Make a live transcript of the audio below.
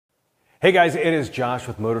Hey guys, it is Josh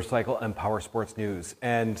with Motorcycle and Powersports News,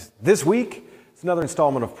 and this week it's another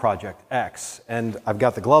installment of Project X, and I've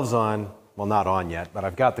got the gloves on, well not on yet, but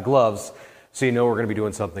I've got the gloves so you know we're going to be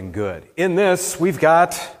doing something good. In this, we've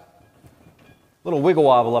got a little wiggle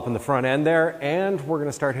wobble up in the front end there, and we're going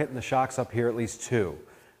to start hitting the shocks up here, at least two.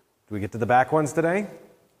 Do we get to the back ones today?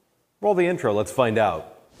 Roll the intro, let's find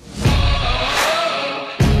out.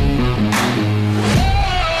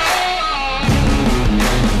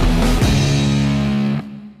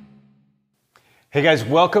 Hey guys,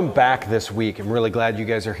 welcome back this week. I'm really glad you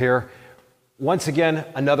guys are here. Once again,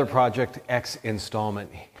 another Project X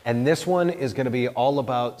installment. And this one is going to be all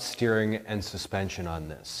about steering and suspension on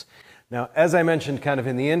this. Now, as I mentioned kind of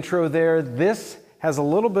in the intro there, this has a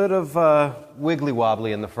little bit of wiggly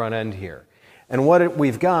wobbly in the front end here. And what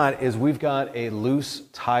we've got is we've got a loose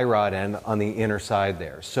tie rod end on the inner side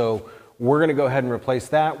there. So we're going to go ahead and replace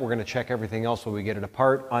that. We're going to check everything else when we get it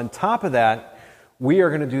apart. On top of that, we are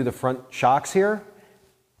going to do the front shocks here.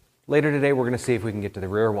 Later today, we're going to see if we can get to the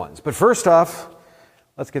rear ones. But first off,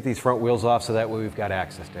 let's get these front wheels off so that way we've got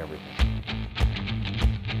access to everything.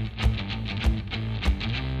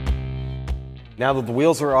 Now that the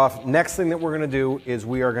wheels are off, next thing that we're going to do is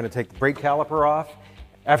we are going to take the brake caliper off.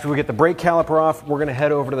 After we get the brake caliper off, we're going to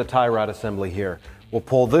head over to the tie rod assembly here. We'll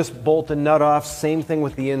pull this bolt and nut off, same thing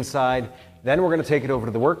with the inside. Then we're going to take it over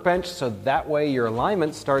to the workbench so that way your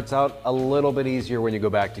alignment starts out a little bit easier when you go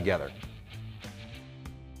back together.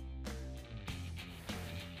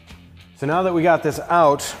 So now that we got this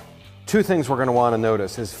out, two things we're going to want to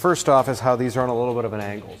notice is first off is how these are on a little bit of an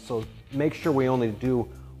angle. So make sure we only do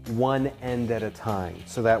one end at a time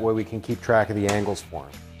so that way we can keep track of the angles for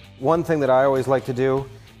them. One thing that I always like to do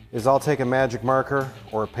is I'll take a magic marker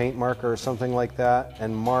or a paint marker or something like that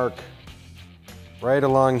and mark right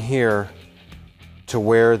along here to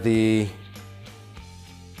where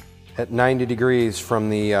at 90 degrees from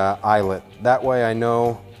the eyelet. That way I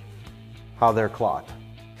know how they're clocked.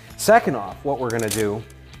 Second off, what we're going to do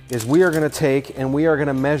is we are going to take and we are going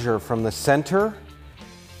to measure from the center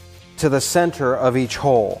to the center of each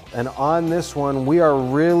hole. And on this one, we are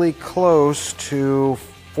really close to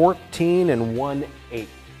 14 1/8.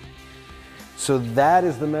 So that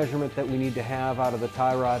is the measurement that we need to have out of the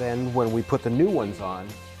tie rod end when we put the new ones on.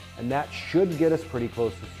 And that should get us pretty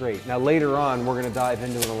close to straight. Now later on, we're going to dive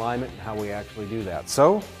into an alignment and how we actually do that.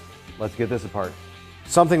 So let's get this apart.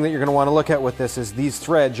 Something that you're going to want to look at with this is these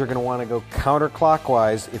threads, you're going to want to go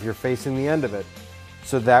counterclockwise if you're facing the end of it.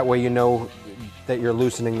 So that way you know that you're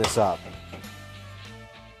loosening this up.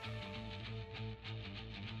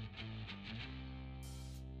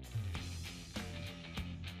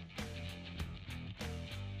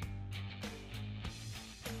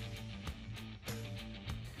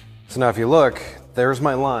 So now if you look, there's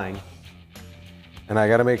my line, and I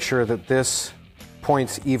got to make sure that this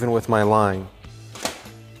points even with my line.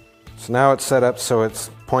 So now it's set up so it's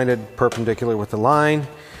pointed perpendicular with the line.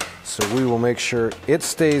 So we will make sure it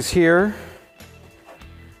stays here.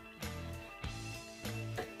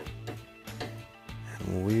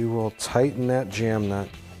 And we will tighten that jam nut.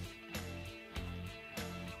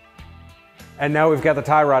 And now we've got the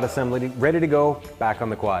tie rod assembly ready to go back on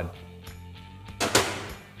the quad.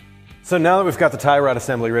 So now that we've got the tie rod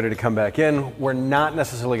assembly ready to come back in, we're not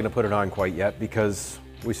necessarily going to put it on quite yet because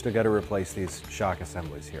we still got to replace these shock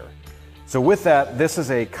assemblies here. So with that, this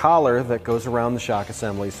is a collar that goes around the shock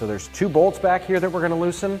assembly. So there's two bolts back here that we're going to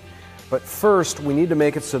loosen. But first, we need to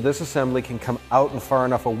make it so this assembly can come out and far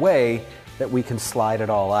enough away that we can slide it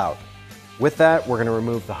all out. With that, we're going to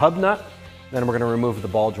remove the hub nut, then we're going to remove the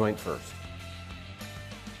ball joint first.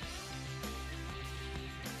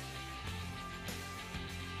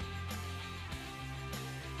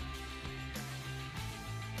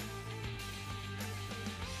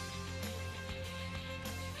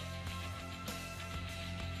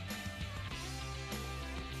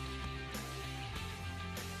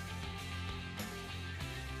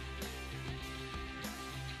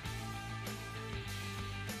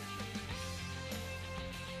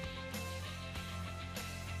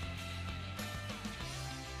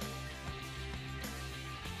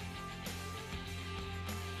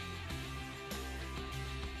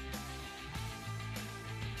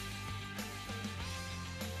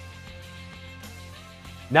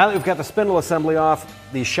 Now that we've got the spindle assembly off,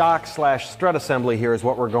 the shock/strut assembly here is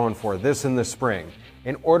what we're going for, this and the spring.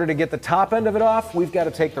 In order to get the top end of it off, we've got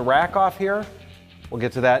to take the rack off here. We'll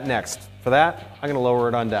get to that next. For that, I'm going to lower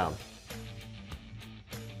it on down.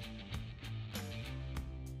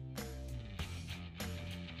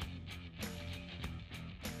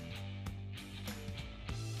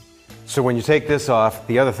 So when you take this off,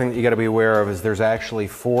 the other thing that you got to be aware of is there's actually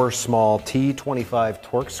 4 small T25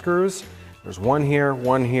 torque screws. There's one here,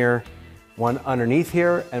 one underneath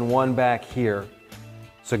here, and one back here.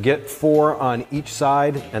 So get 4 on each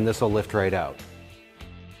side and this will lift right out.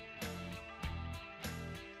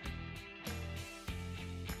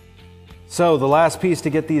 So the last piece to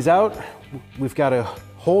get these out, we've got to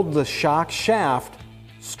hold the shock shaft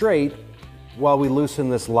straight while we loosen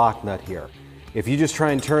this lock nut here. If you just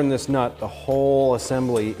try and turn this nut, the whole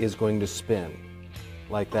assembly is going to spin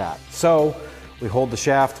like that. So we hold the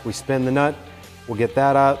shaft, we spin the nut, we'll get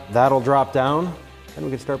that out, that'll drop down, and we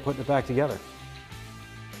can start putting it back together.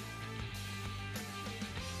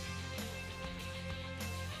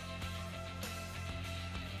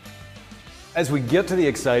 As we get to the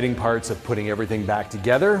exciting parts of putting everything back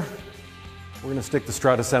together, we're going to stick the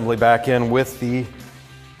strut assembly back in with the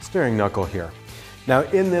steering knuckle here. Now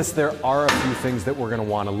in this, there are a few things that we're going to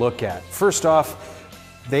want to look at. First off,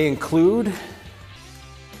 they include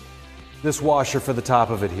this washer for the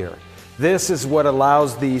top of it here. This is what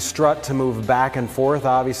allows the strut to move back and forth,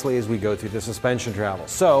 obviously, as we go through the suspension travel.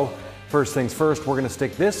 So first things first, we're going to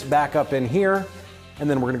stick this back up in here, and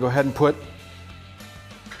then we're going to go ahead and put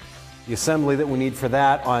the assembly that we need for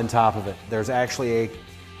that on top of it. There's actually a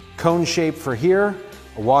cone shape for here,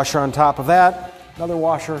 a washer on top of that, another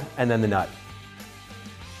washer, and then the nut.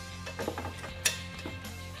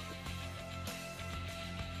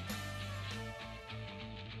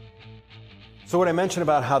 So what I mentioned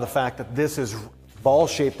about how the fact that this is ball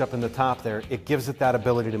shaped up in the top there, it gives it that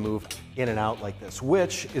ability to move in and out like this,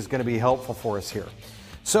 which is going to be helpful for us here.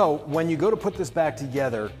 So when you go to put this back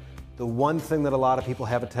together, the one thing that a lot of people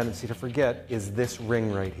have a tendency to forget is this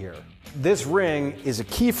ring right here. This ring is a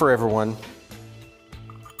key for everyone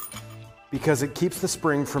because it keeps the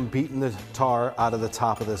spring from beating the tar out of the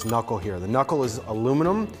top of this knuckle here. The knuckle is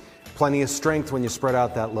aluminum, plenty of strength when you spread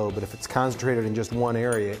out that load, but if it's concentrated in just one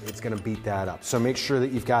area, it's going to beat that up. So make sure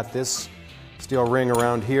that you've got this steel ring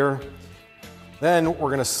around here. Then we're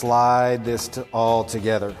going to slide this all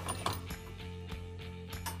together.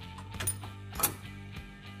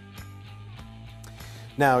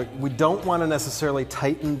 Now, we don't want to necessarily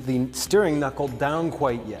tighten the steering knuckle down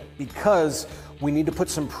quite yet because we need to put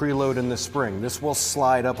some preload in the spring. This will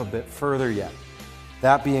slide up a bit further yet.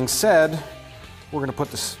 That being said, we're going to put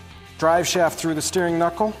this drive shaft through the steering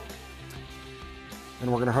knuckle,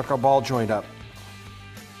 and we're going to hook our ball joint up.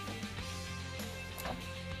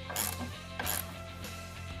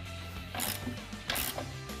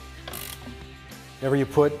 Whenever you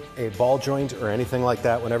put a ball joint or anything like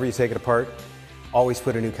that, whenever you take it apart, always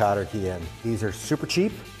put a new cotter key in. These are super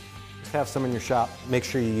cheap. Just have some in your shop. Make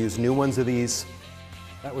sure you use new ones of these.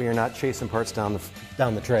 That way you're not chasing parts down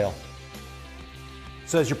the trail.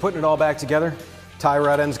 So as you're putting it all back together, tie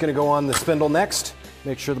rod end's going to go on the spindle next.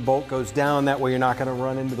 Make sure the bolt goes down, that way you're not going to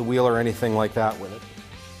run into the wheel or anything like that with it.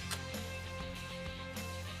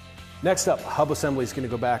 Next up, hub assembly is going to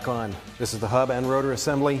go back on. This is the hub and rotor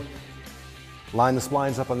assembly. Line the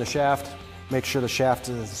splines up on the shaft. Make sure the shaft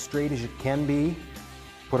is as straight as it can be.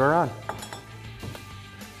 Put her on.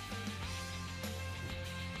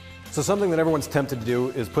 So something that everyone's tempted to do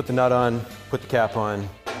is put the nut on, put the cap on,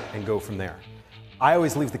 and go from there. I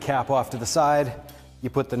always leave the cap off to the side. You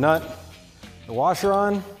put the nut, the washer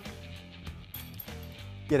on,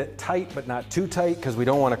 get it tight but not too tight because we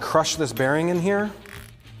don't want to crush this bearing in here.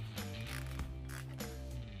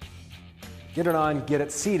 Get it on, get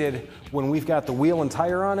it seated. When we've got the wheel and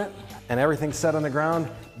tire on it and everything set on the ground,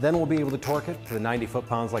 then we'll be able to torque it to the 90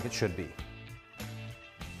 foot-pounds like it should be.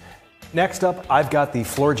 Next up, I've got the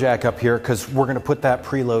floor jack up here because we're going to put that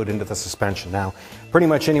preload into the suspension. Now, pretty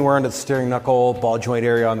much anywhere under the steering knuckle, ball joint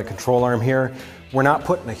area on the control arm here, we're not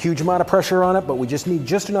putting a huge amount of pressure on it, but we just need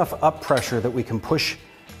just enough up pressure that we can push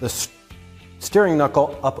the steering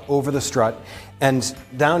knuckle up over the strut. And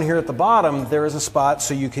down here at the bottom, there is a spot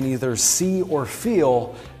so you can either see or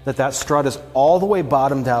feel that that strut is all the way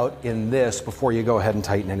bottomed out in this before you go ahead and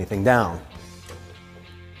tighten anything down.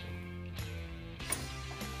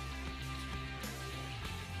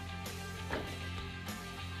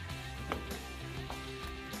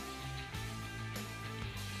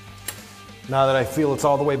 Now that I feel it's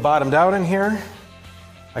all the way bottomed out in here,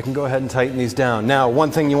 I can go ahead and tighten these down. Now,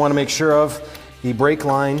 one thing you want to make sure of, the brake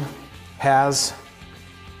line has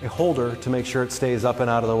a holder to make sure it stays up and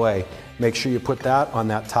out of the way. Make sure you put that on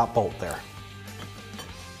that top bolt there.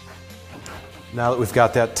 Now that we've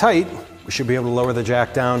got that tight, we should be able to lower the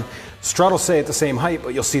jack down. Strut will stay at the same height,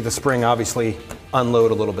 but you'll see the spring obviously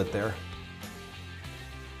unload a little bit there.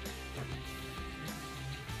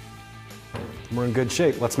 We're in good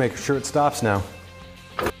shape. Let's make sure it stops now.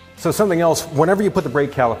 So something else, whenever you put the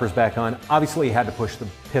brake calipers back on, obviously you had to push the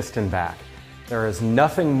piston back. There is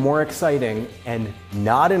nothing more exciting, and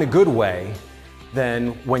not in a good way, than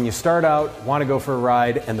when you start out, want to go for a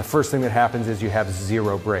ride, and the first thing that happens is you have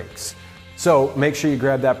zero brakes. So make sure you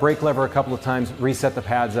grab that brake lever a couple of times, reset the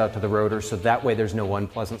pads out to the rotor, so that way there's no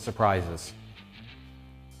unpleasant surprises.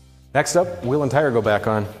 Next up, wheel and tire go back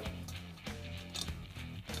on.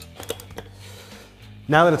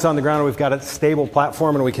 Now that it's on the ground, we've got a stable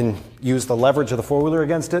platform and we can use the leverage of the four-wheeler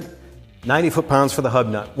against it. 90 foot-pounds for the hub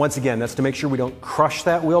nut. Once again, that's to make sure we don't crush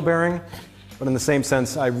that wheel bearing, but in the same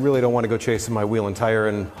sense, I really don't want to go chasing my wheel and tire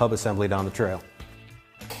and hub assembly down the trail.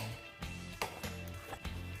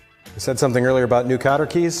 I said something earlier about new cotter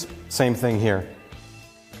keys, same thing here.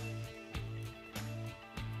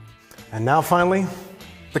 And now finally,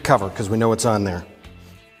 the cover, because we know it's on there.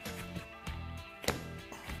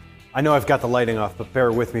 I know I've got the lighting off, but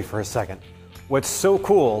bear with me for a second. What's so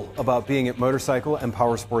cool about being at Motorcycle and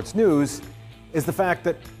Powersports News is the fact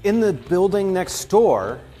that in the building next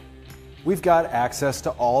door, we've got access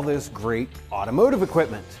to all this great automotive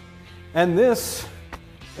equipment. And this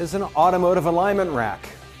is an automotive alignment rack.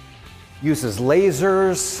 Uses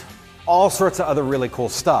lasers, all sorts of other really cool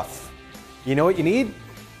stuff. You know what you need?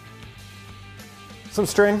 Some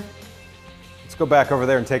string. Let's go back over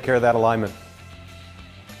there and take care of that alignment.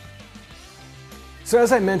 So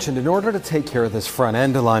as I mentioned, in order to take care of this front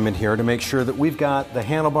end alignment here, to make sure that we've got the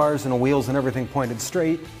handlebars and the wheels and everything pointed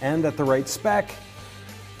straight and at the right spec,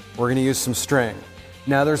 we're going to use some string.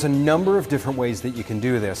 Now there's a number of different ways that you can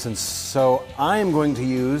do this, and so I'm going to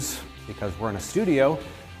use, because we're in a studio,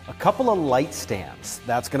 a couple of light stands.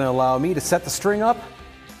 That's going to allow me to set the string up,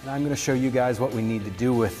 and I'm going to show you guys what we need to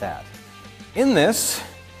do with that. In this,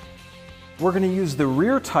 we're going to use the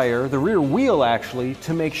rear tire, the rear wheel actually,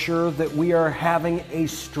 to make sure that we are having a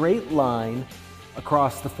straight line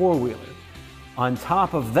across the four-wheeler. On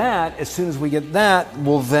top of that, as soon as we get that,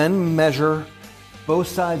 we'll then measure both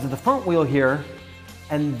sides of the front wheel here,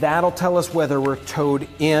 and that'll tell us whether we're towed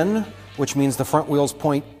in, which means the front wheels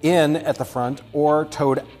point in at the front, or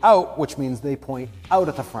towed out, which means they point out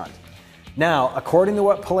at the front. Now, according to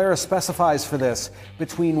what Polaris specifies for this,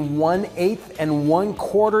 between 1/8 and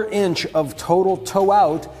 1/4 inch of total tow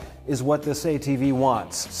out is what this ATV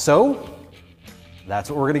wants. So, that's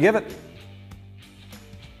what we're going to give it.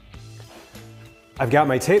 I've got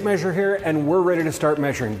my tape measure here and we're ready to start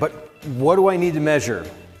measuring, but what do I need to measure?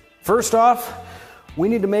 First off, we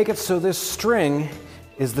need to make it so this string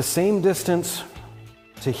is the same distance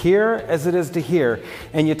to here as it is to here,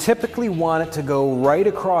 and you typically want it to go right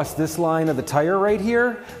across this line of the tire right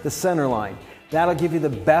here, the center line. That'll give you the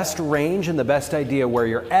best range and the best idea where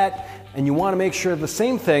you're at, and you want to make sure the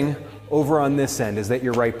same thing over on this end is that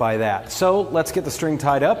you're right by that. So let's get the string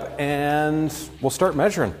tied up and we'll start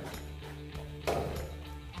measuring.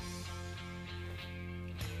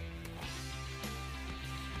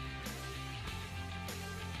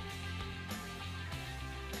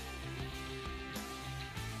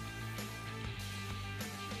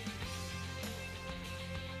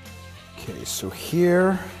 Okay, so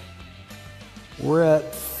here we're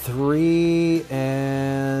at 3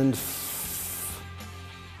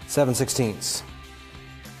 7/16.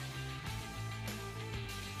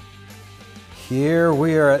 Here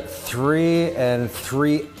we are at 3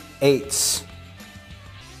 3/8.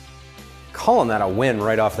 Calling that a win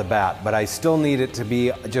right off the bat, but I still need it to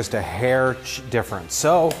be just a hair difference.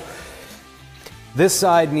 So this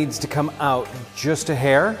side needs to come out just a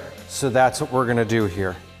hair, so that's what we're gonna do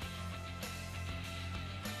here.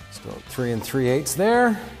 So 3 3/8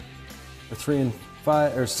 there, or 3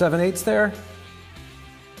 7/8 there,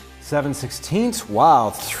 7/16.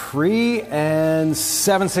 Wow, 3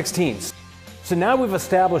 7/16. So now we've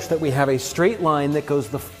established that we have a straight line that goes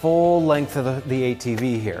the full length of the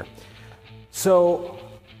ATV here. So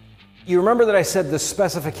you remember that I said the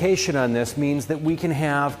specification on this means that we can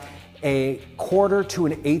have a 1/4 to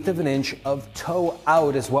 1/8 of an inch of toe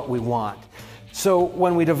out is what we want. So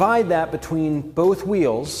when we divide that between both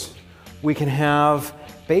wheels, we can have,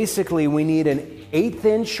 basically we need an 1/8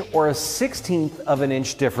 inch or a 1/16 of an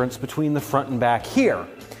inch difference between the front and back here.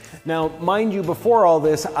 Now, mind you, before all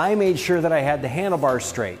this, I made sure that I had the handlebars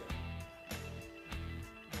straight.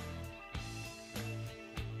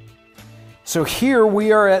 So here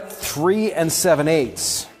we are at 3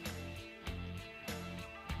 7/8.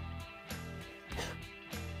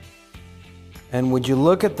 And would you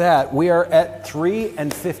look at that, we are at 3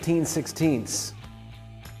 15/16.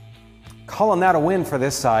 Calling that a win for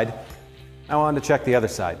this side. I wanted to check the other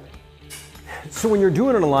side. So when you're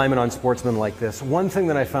doing an alignment on Sportsman like this, one thing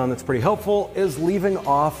that I found that's pretty helpful is leaving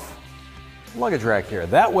off luggage rack here.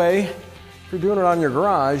 That way, if you're doing it on your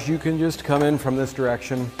garage, you can just come in from this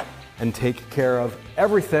direction and take care of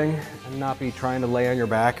everything and not be trying to lay on your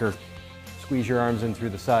back or squeeze your arms in through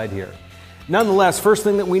the side here. Nonetheless, first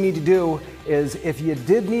thing that we need to do is, if you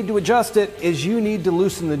did need to adjust it, is you need to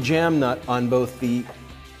loosen the jam nut on both the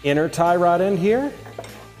inner tie rod end here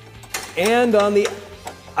and on the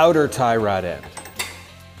outer tie rod end.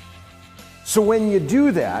 So when you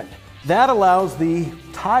do that, that allows the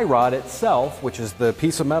tie rod itself, which is the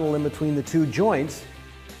piece of metal in between the two joints,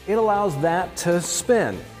 it allows that to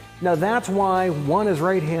spin. Now that's why one is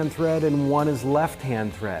right-hand thread and one is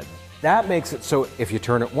left-hand thread. That makes it so if you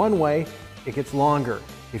turn it one way, it gets longer.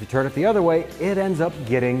 If you turn it the other way, it ends up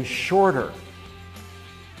getting shorter.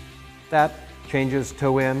 That changes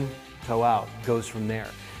toe in, toe out, goes from there.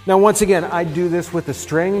 Now once again, I do this with the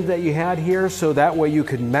string that you had here, so that way you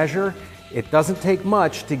could measure. It doesn't take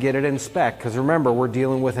much to get it in spec, because remember, we're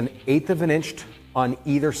dealing with 1/8 of an inch on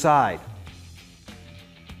either side.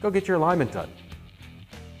 Go get your alignment done.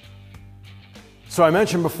 So I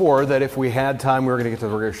mentioned before that if we had time, we were going to get to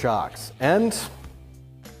the rear shocks, and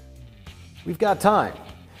we've got time.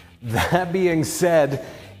 That being said,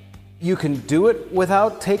 you can do it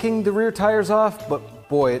without taking the rear tires off, but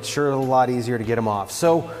boy, it's sure a lot easier to get them off.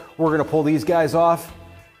 So we're going to pull these guys off,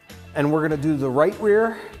 and we're going to do the right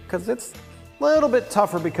rear, because it's a little bit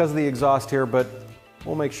tougher because of the exhaust here, but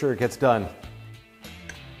we'll make sure it gets done.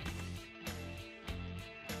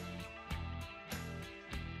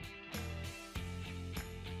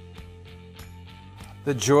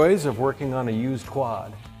 The joys of working on a used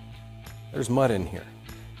quad. There's mud in here.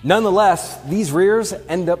 Nonetheless, these rears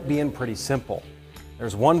end up being pretty simple.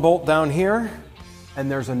 There's one bolt down here,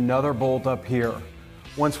 and there's another bolt up here.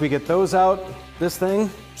 Once we get those out, this thing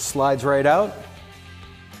slides right out.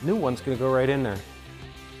 New one's gonna go right in there.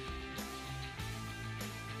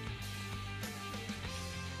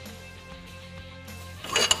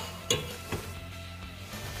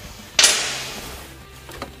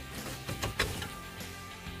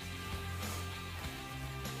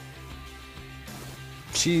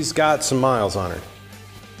 She's got some miles on her.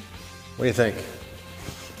 What do you think?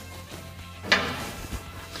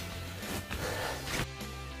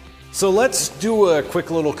 So let's do a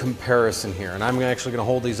quick little comparison here, and I'm actually going to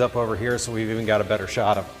hold these up over here so we've even got a better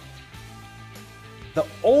shot of them. The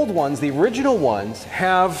old ones, the original ones,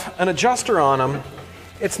 have an adjuster on them.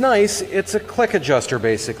 It's nice, it's a click adjuster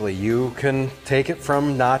basically. You can take it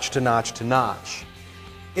from notch to notch to notch.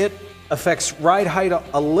 It affects ride height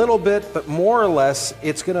a little bit, but more or less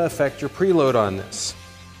it's going to affect your preload on this.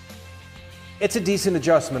 It's a decent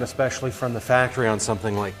adjustment, especially from the factory on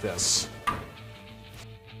something like this.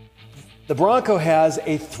 The Bronco has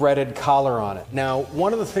a threaded collar on it. Now,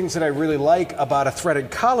 one of the things that I really like about a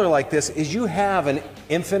threaded collar like this is you have an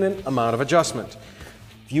infinite amount of adjustment.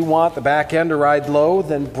 If you want the back end to ride low,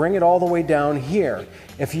 then bring it all the way down here.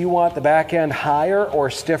 If you want the back end higher or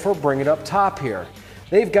stiffer, bring it up top here.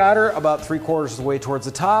 They've got her about 3/4 of the way towards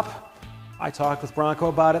the top. I talked with Bronco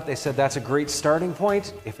about it. They said that's a great starting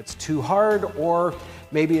point. If it's too hard or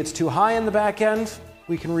maybe it's too high in the back end,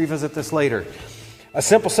 we can revisit this later. A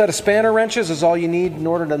simple set of spanner wrenches is all you need in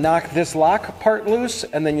order to knock this lock part loose,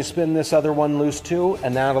 and then you spin this other one loose too,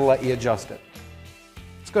 and that'll let you adjust it.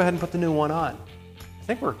 Let's go ahead and put the new one on. I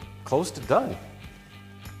think we're close to done.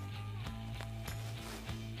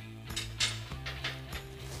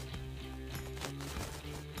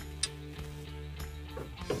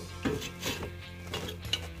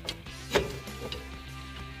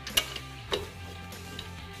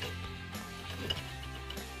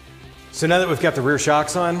 So now that we've got the rear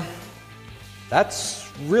shocks on, that's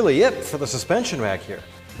really it for the suspension back here.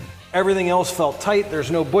 Everything else felt tight,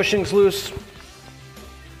 there's no bushings loose.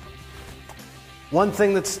 One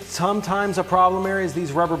thing that's sometimes a problem area is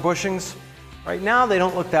these rubber bushings. Right now they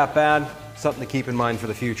don't look that bad, something to keep in mind for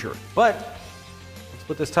the future. But let's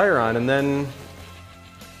put this tire on, and then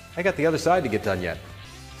I got the other side to get done yet.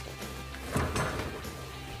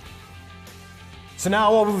 So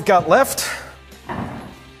now what we've got left,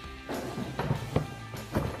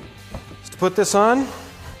 put this on,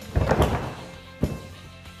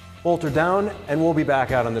 bolt her down, and we'll be back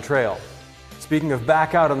out on the trail. Speaking of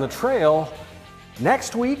back out on the trail,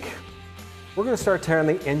 next week, we're gonna start tearing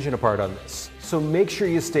the engine apart on this. So make sure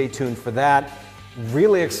you stay tuned for that.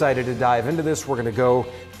 Really excited to dive into this. We're gonna go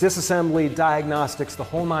disassembly, diagnostics, the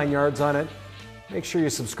whole 9 yards on it. Make sure you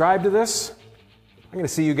subscribe to this. I'm gonna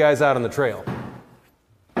see you guys out on the trail.